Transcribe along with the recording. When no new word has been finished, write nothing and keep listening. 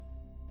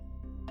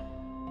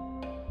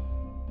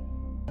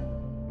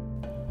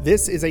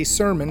This is a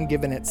sermon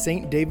given at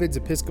St. David's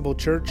Episcopal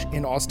Church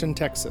in Austin,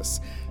 Texas.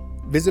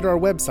 Visit our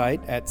website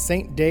at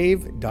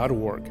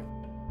stdave.org.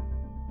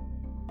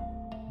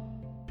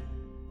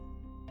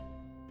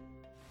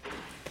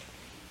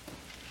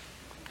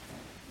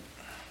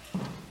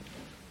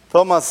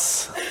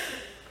 Thomas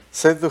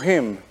said to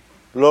him,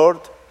 "Lord,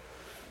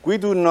 we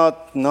do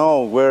not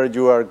know where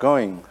you are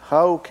going.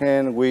 How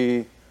can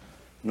we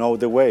know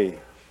the way?"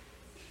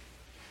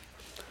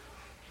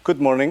 Good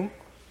morning.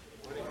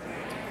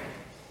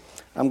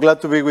 I'm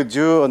glad to be with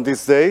you on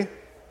this day.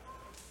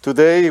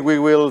 Today we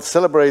will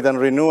celebrate and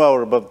renew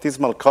our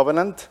baptismal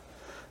covenant,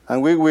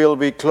 and we will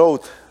be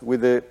clothed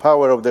with the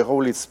power of the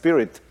Holy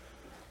Spirit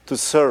to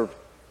serve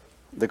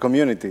the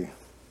community.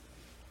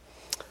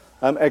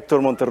 I'm Hector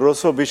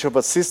Monterroso, Bishop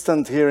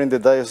Assistant here in the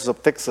Diocese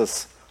of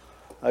Texas.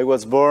 I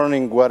was born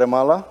in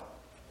Guatemala,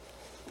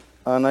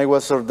 and I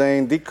was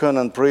ordained deacon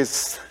and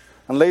priest,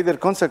 and later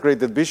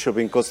consecrated bishop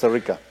in Costa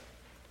Rica,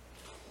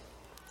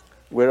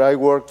 where I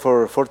worked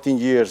for 14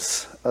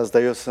 years as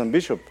diocesan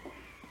bishop.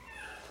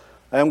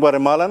 I am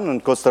Guatemalan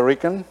and Costa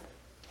Rican.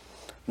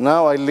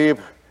 Now I live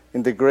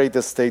in the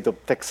great state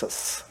of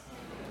Texas.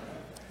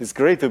 It's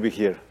great to be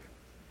here.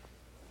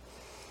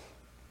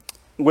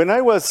 When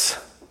I was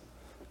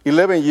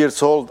 11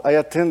 years old, I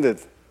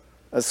attended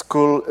a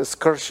school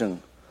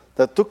excursion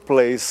that took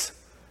place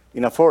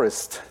in a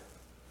forest.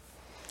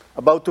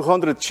 About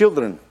 200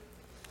 children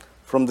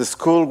from the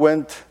school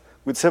went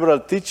with several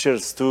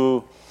teachers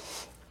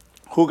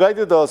who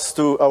guided us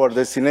to our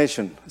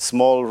destination, a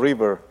small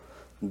river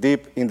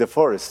deep in the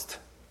forest.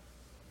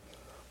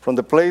 From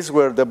the place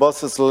where the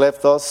buses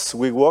left us,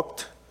 we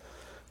walked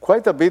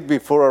quite a bit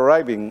before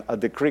arriving at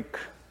the creek.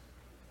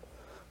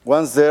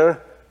 Once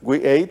there,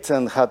 we ate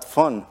and had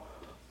fun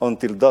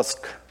until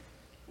dusk.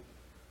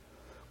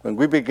 When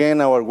we began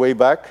our way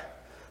back,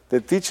 the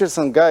teachers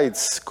and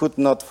guides could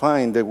not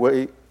find the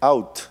way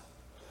out,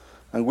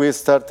 and we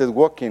started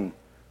walking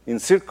in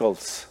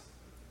circles.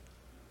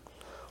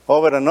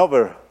 Over and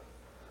over,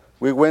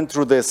 we went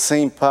through the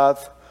same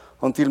path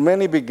until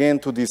many began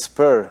to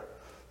despair.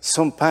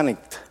 Some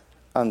panicked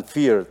and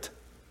feared.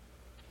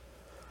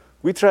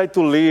 We tried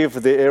to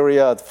leave the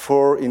area at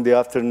 4 in the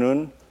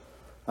afternoon,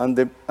 and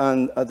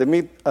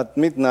at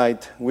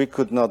midnight, we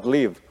could not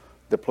leave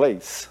the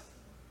place.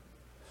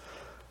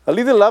 A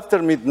little after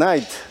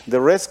midnight,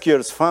 the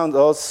rescuers found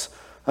us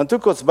and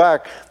took us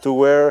back to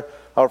where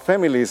our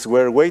families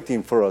were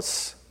waiting for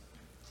us.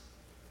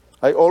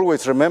 I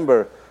always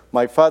remember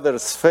my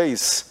father's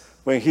face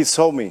when he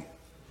saw me,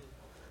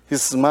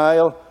 his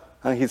smile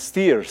and his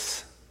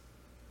tears.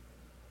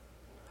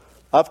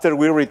 After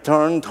we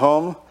returned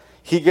home,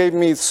 he gave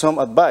me some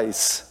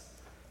advice.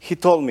 He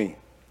told me,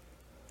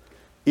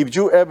 "If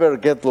you ever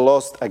get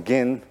lost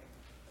again,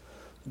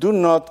 do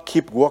not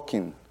keep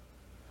walking.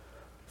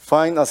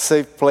 Find a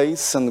safe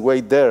place and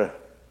wait there.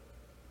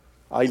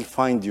 I'll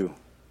find you."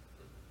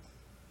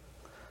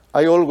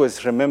 I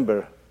always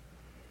remember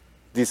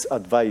this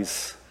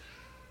advice.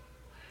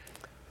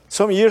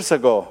 Some years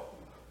ago,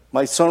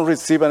 my son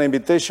received an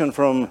invitation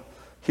from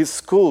his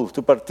school to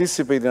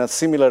participate in a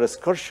similar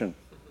excursion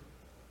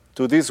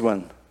to this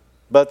one,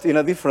 but in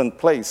a different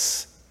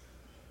place.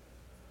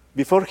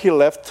 Before he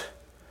left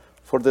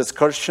for the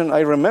excursion, I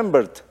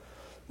remembered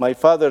my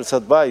father's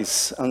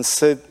advice and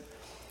said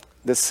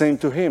the same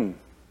to him.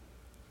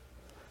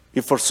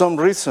 If for some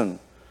reason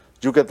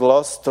you get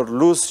lost or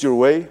lose your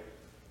way,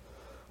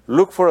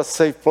 look for a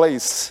safe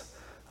place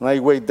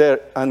and wait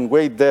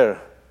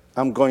there.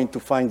 I'm going to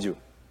find you.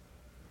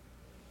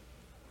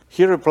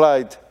 He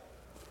replied,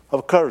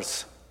 "Of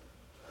course.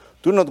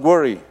 Do not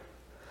worry.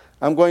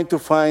 I'm going to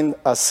find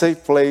a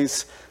safe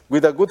place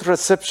with a good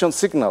reception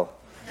signal,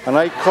 and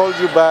I called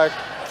you back,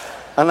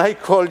 and I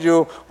called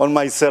you on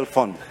my cell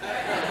phone."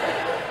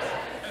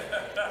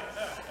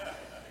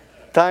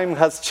 Time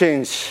has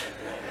changed.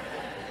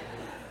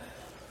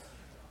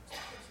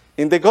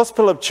 In the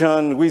Gospel of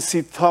John, we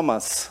see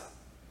Thomas,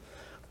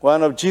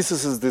 one of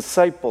Jesus'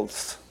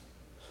 disciples,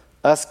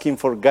 asking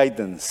for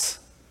guidance.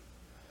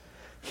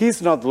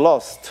 He's not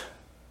lost,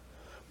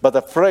 but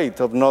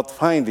afraid of not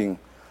finding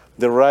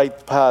the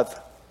right path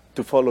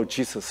to follow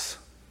Jesus.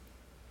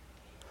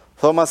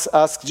 Thomas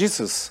asked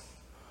Jesus,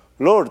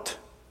 "Lord,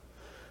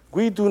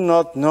 we do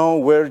not know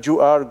where you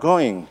are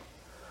going.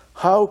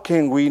 How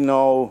can we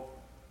know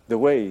the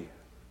way?"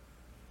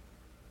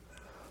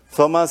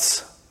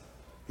 Thomas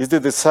is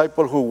the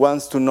disciple who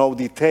wants to know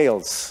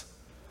details,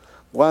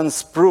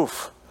 wants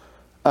proof,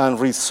 and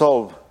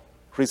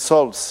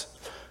resolves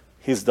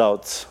his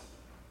doubts.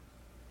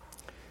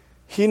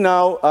 He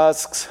now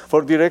asks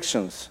for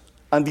directions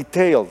and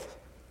details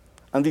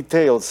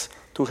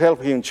to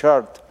help him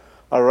chart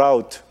a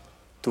route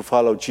to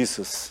follow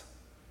Jesus.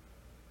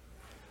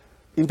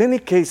 In many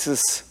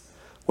cases,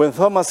 when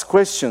Thomas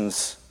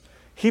questions,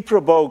 he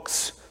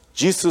provokes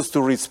Jesus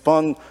to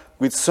respond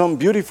with some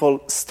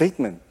beautiful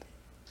statement.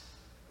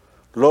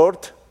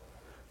 "Lord,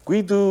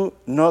 we do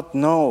not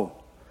know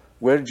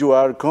where you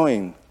are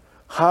going.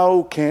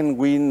 How can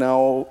we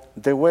know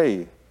the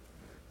way?"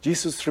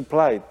 Jesus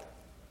replied,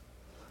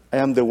 I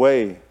am the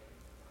way,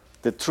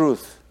 the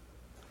truth,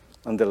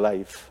 and the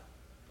life.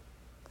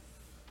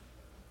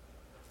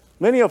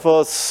 Many of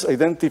us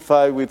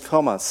identify with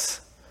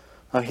Thomas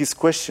and his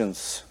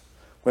questions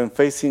when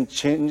facing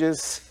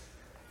changes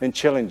and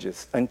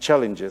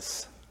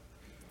challenges.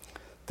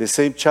 The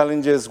same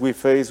challenges we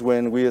face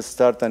when we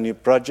start a new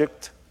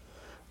project,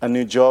 a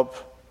new job,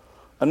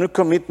 a new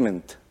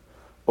commitment,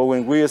 or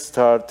when we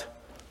start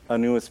a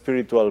new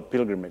spiritual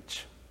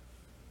pilgrimage.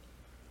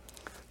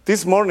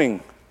 This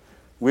morning,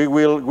 we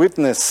will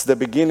witness the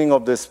beginning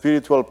of the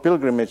spiritual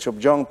pilgrimage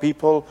of young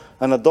people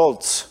and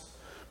adults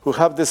who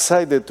have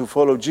decided to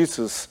follow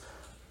Jesus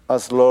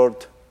as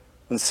Lord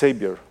and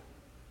Savior.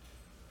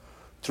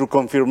 Through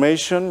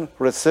confirmation,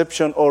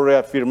 reception, or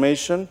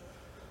reaffirmation,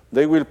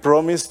 they will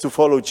promise to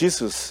follow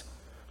Jesus,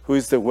 who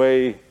is the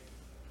way,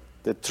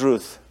 the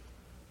truth,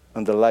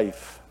 and the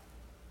life.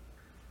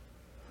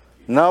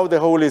 Now the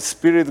Holy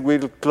Spirit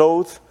will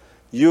clothe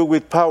you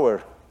with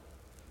power,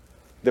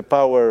 the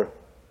power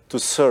to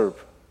serve,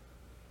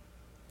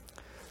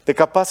 the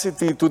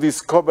capacity to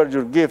discover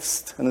your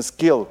gifts and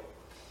skill,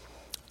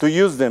 to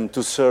use them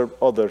to serve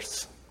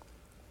others.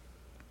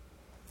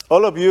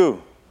 All of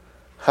you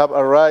have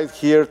arrived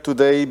here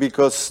today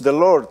because the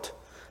Lord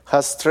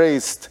has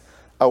traced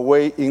a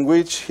way in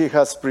which He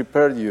has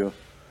prepared you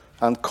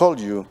and called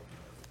you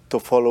to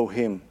follow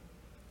Him.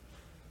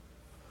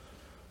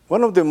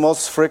 One of the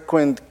most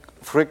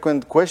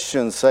frequent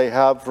questions I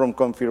have from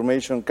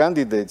confirmation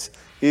candidates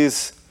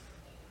is,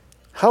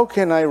 how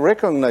can I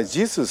recognize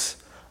Jesus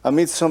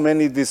amid so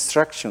many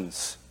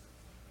distractions?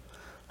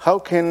 How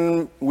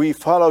can we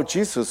follow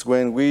Jesus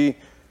when we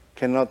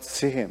cannot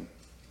see Him?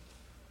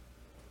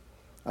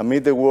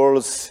 Amid the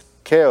world's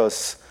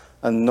chaos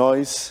and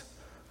noise,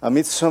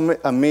 amid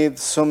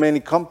so many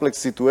complex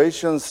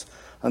situations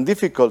and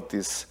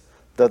difficulties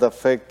that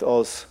affect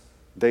us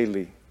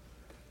daily,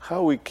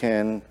 how we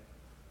can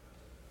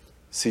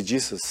see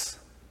Jesus?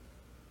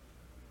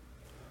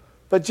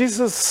 But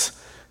Jesus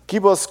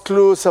gives us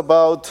clues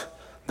about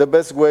the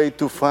best way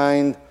to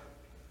find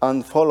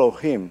and follow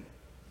Him.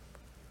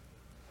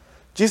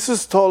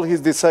 Jesus told His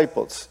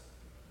disciples,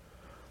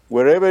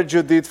 "Wherever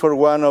you did for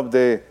one of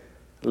the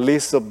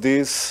least of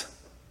these,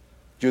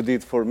 you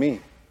did for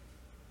me."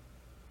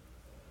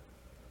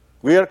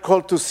 We are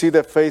called to see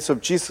the face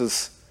of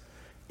Jesus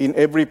in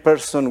every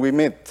person we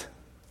meet,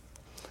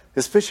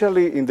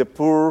 especially in the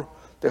poor,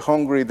 the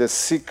hungry, the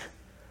sick,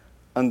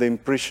 and the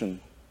imprisoned.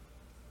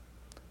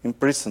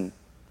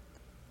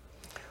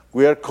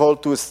 We are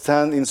called to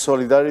stand in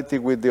solidarity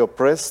with the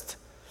oppressed,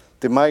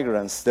 the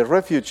migrants, the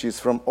refugees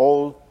from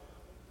all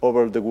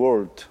over the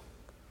world.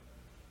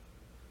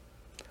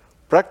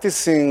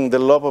 Practicing the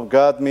love of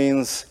God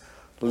means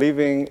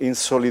living in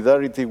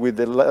solidarity with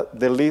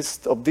the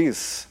least of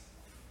these,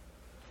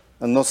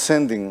 and not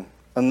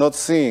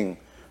seeing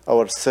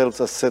ourselves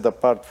as set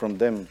apart from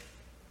them.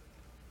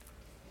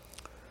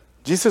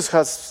 Jesus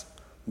has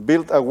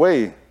built a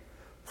way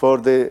for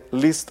the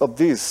least of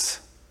these,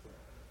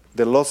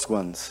 the lost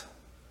ones,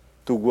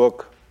 to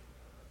walk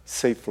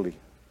safely.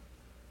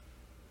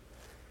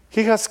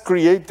 He has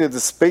created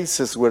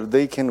spaces where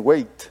they can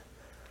wait,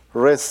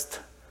 rest,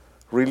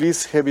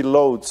 release heavy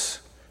loads,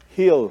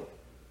 heal,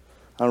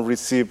 and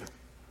receive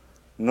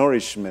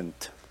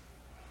nourishment.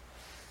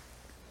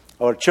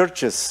 Our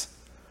churches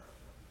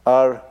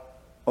are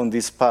on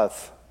this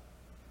path.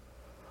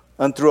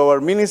 And through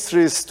our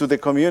ministries to the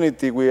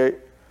community, we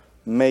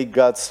make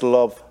God's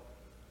love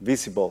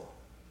visible.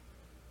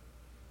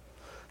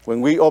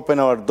 When we open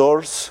our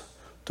doors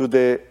to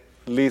the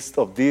least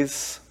of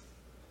these,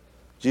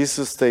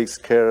 Jesus takes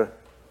care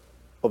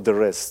of the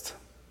rest.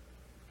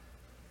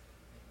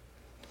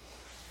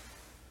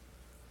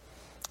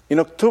 In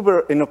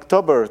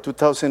October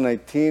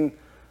 2019,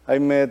 I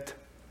met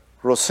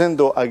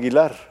Rosendo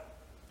Aguilar,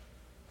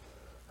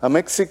 a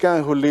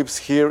Mexican who lives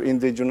here in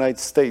the United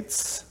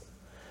States,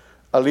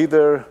 a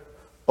leader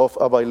of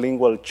a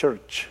bilingual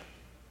church.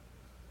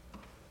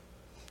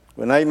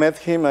 When I met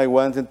him, I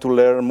wanted to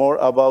learn more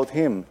about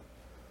him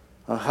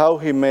and how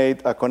he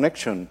made a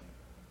connection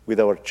with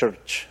our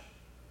church.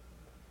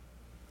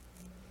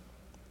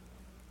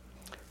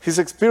 His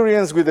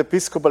experience with the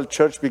Episcopal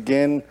Church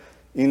began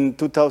in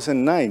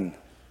 2009,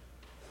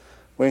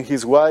 when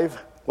his wife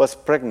was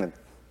pregnant.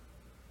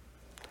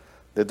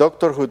 The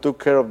doctor who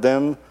took care of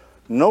them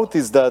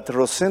noticed that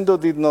Rosendo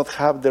did not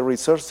have the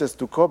resources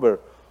to cover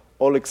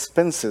all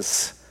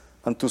expenses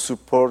and to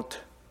support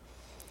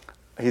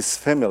his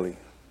family.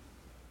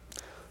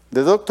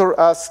 The doctor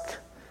asked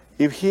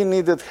if he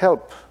needed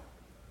help,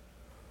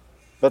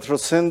 but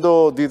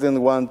Rosendo didn't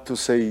want to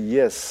say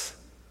yes.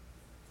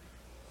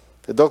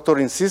 The doctor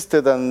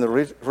insisted and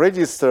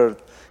registered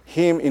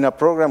him in a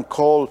program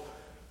called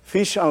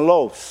Fish and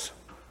Loaves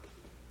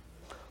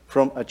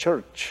from a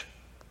church.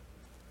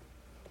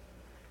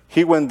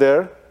 He went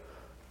there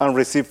and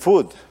received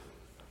food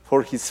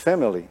for his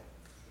family.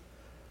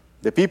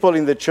 The people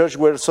in the church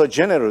were so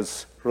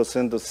generous,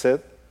 Rosendo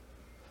said,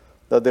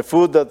 that the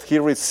food that he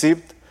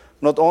received,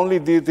 not only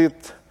did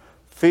it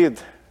feed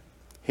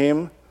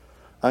him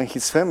and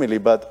his family,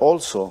 but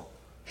also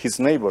his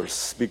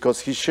neighbors, because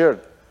he shared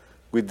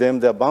with them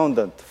the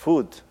abundant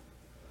food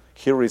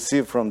he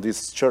received from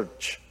this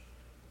church.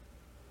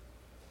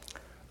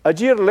 A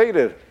year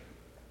later,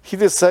 he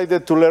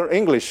decided to learn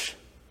English,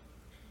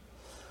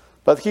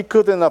 but he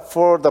couldn't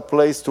afford a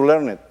place to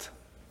learn it.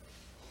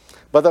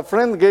 But a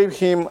friend gave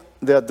him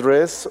the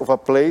address of a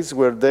place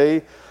where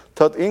they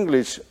taught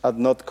English at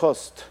no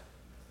cost.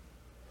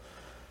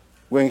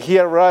 When he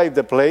arrived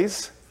at the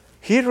place,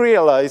 he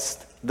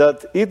realized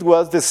that it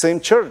was the same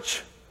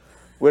church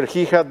where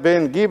he had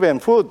been given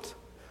food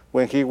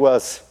when he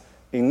was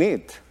in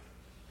need.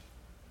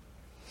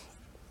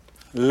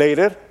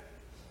 Later,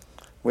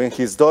 when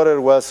his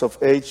daughter was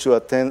of age to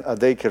attend a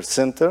daycare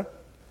center,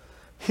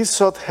 he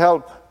sought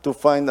help to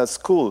find a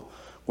school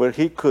where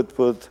he could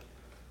put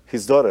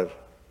his daughter.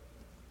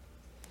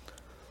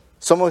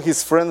 Some of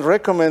his friends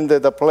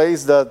recommended a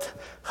place that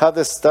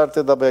had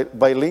started a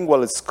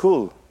bilingual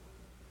school.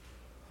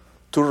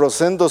 To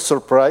Rosendo's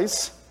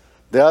surprise,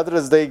 the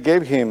address they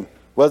gave him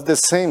was the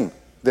same,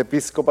 the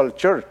Episcopal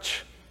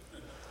Church,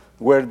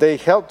 where they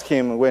helped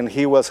him when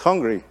he was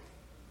hungry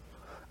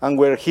and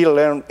where he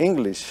learned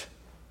English.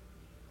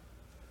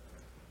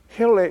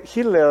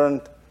 He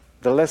learned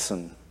the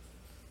lesson.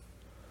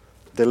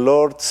 The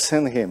Lord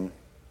sent him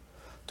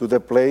to the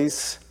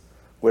place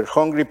where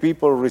hungry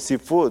people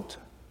receive food,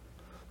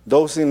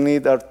 those in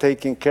need are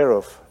taken care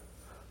of,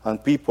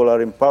 and people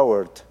are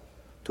empowered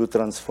to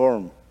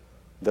transform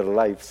their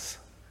lives.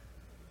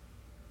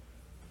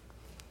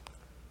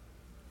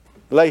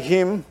 Like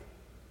him,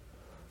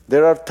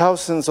 there are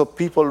thousands of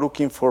people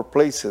looking for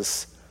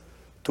places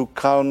to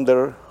calm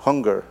their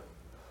hunger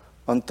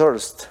and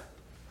thirst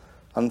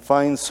and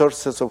find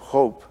sources of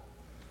hope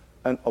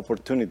and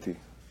opportunity.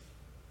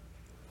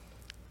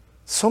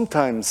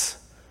 Sometimes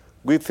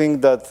we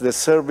think that the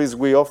service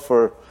we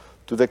offer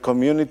to the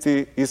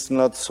community is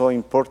not so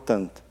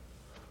important,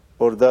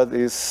 or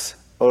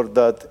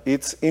that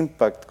its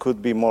impact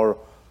could be more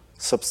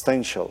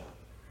substantial.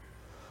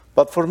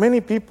 But for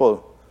many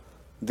people,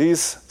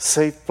 these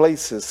safe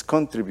places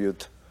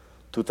contribute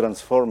to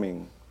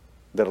transforming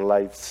their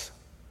lives.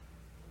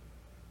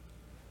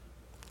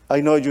 I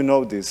know you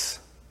know this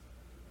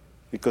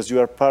because you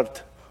are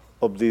part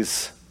of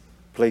these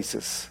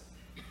places.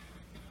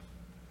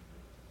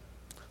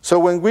 So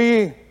when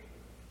we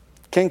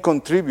can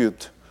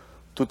contribute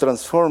to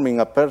transforming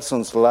a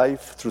person's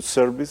life through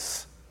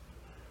service,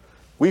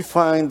 we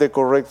find the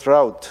correct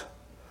route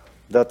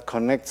that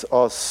connects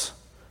us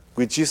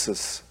with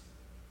Jesus,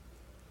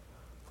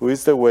 who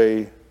is the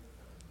way,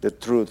 the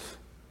truth,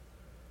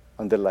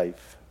 and the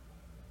life.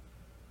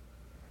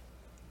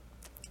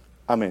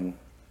 Amen.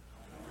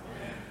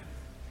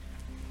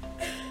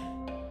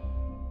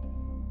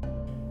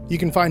 You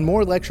can find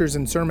more lectures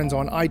and sermons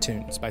on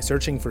iTunes by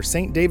searching for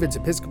St. David's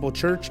Episcopal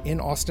Church in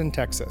Austin,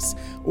 Texas,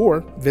 or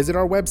visit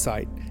our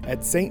website at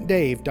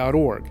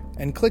stdave.org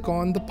and click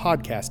on the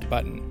podcast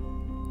button.